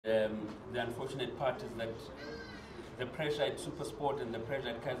the unfortunate part is that the pressure at Supersport and the pressure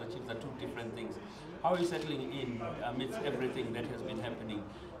at Kaizer Chiefs are two different things. How are you settling in amidst everything that has been happening,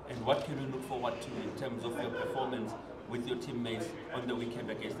 and what can you look forward to in terms of your performance with your teammates on the weekend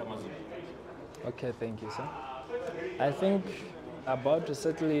against Amazon? Okay, thank you, sir. I think about to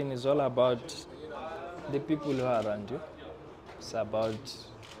settle in is all about the people who are around you. It's about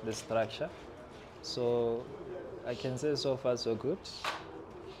the structure. So I can say so far so good.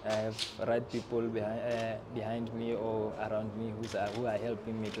 I have right people behind me or around me who are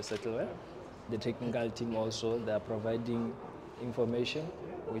helping me to settle well. The technical team also, they are providing information,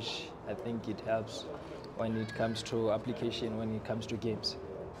 which I think it helps when it comes to application, when it comes to games.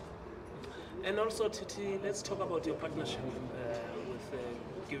 And also, Titi, let's talk about your partnership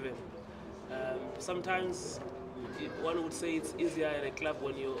with Given. Sometimes one would say it's easier in a club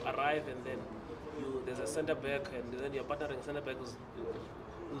when you arrive and then there's a centre back and then your partner and centre back who's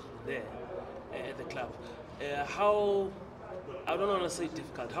there at the club. I don't want to say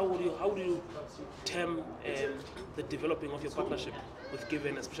difficult. How would you term the developing of your partnership with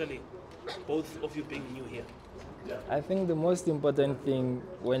Given, especially both of you being new here? I think the most important thing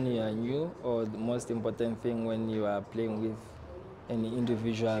when you are new, or the most important thing when you are playing with an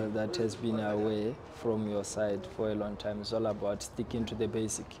individual that has been away from your side for a long time, is all about sticking to the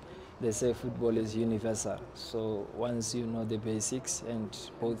basic. They say football is universal, so once you know the basics and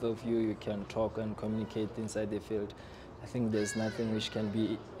both of you can talk and communicate inside the field, I think there's nothing which can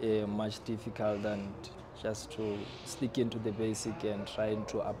be much difficult than just to stick into the basic and trying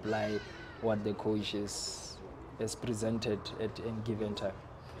to apply what the coach has presented at any given time.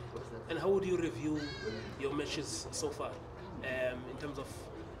 And how would you review your matches so far in terms of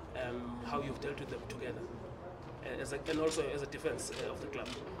how you've dealt with them together and also as a defense of the club?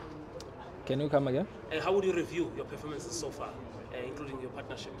 Can you come again? And how would you review your performances so far, including your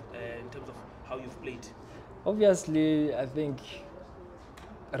partnership, in terms of how you've played? Obviously, I think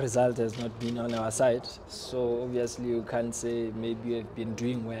result has not been on our side, so obviously you can't say maybe you have been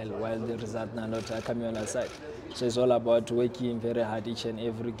doing well while the result are not coming on our side. So it's all about working very hard each and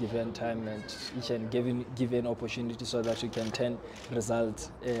every given time and each and given opportunity so that you can turn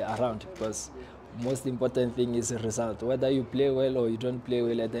result around, because most important thing is the result. Whether you play well or you don't play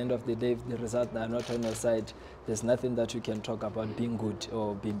well, at the end of the day, if the results are not on your side, there's nothing that you can talk about being good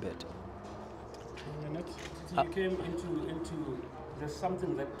or being bad. You came into there's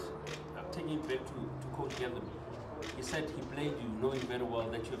something that, taking it back to Coach Gavin, he said he played you knowing very well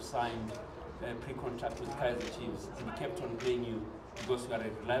that you have signed a pre-contract with Kaizer Chiefs, and he kept on playing you because you are a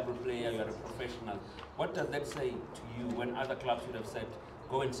reliable player, you are a professional. What does that say to you when other clubs would have said,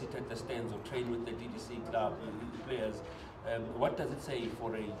 go and sit at the stands or train with the DDC club players? What does it say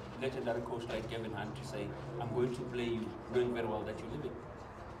for a legendary coach like Gavin Hunt to say, I'm going to play you knowing very well that you're living?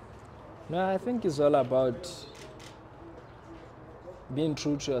 No, I think it's all about being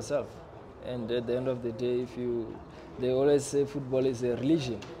true to yourself. And at the end of the day, they always say football is a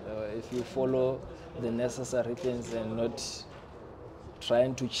religion. If you follow the necessary things and not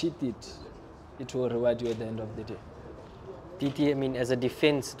trying to cheat it, it will reward you at the end of the day. TT, I mean, as a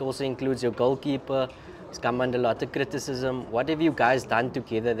defense, it also includes your goalkeeper. It's come under a lot of criticism. What have you guys done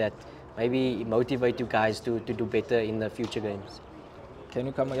together that maybe motivate you guys to do better in the future games? Can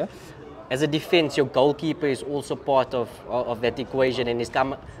you come again? As a defense, your goalkeeper is also part of that equation and has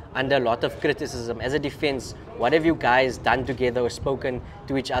come under a lot of criticism. As a defense, what have you guys done together or spoken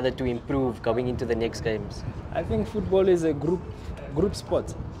to each other to improve going into the next games? I think football is a group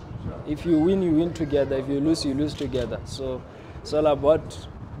sport. If you win together. If you lose together. So it's all about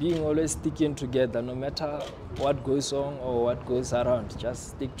being always sticking together, no matter what goes on or what goes around. Just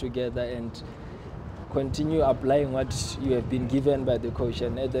stick together and continue applying what you have been given by the coach,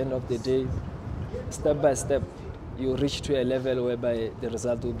 and at the end of the day, step by step, you reach to a level whereby the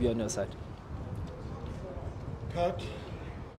result will be on your side. Pat,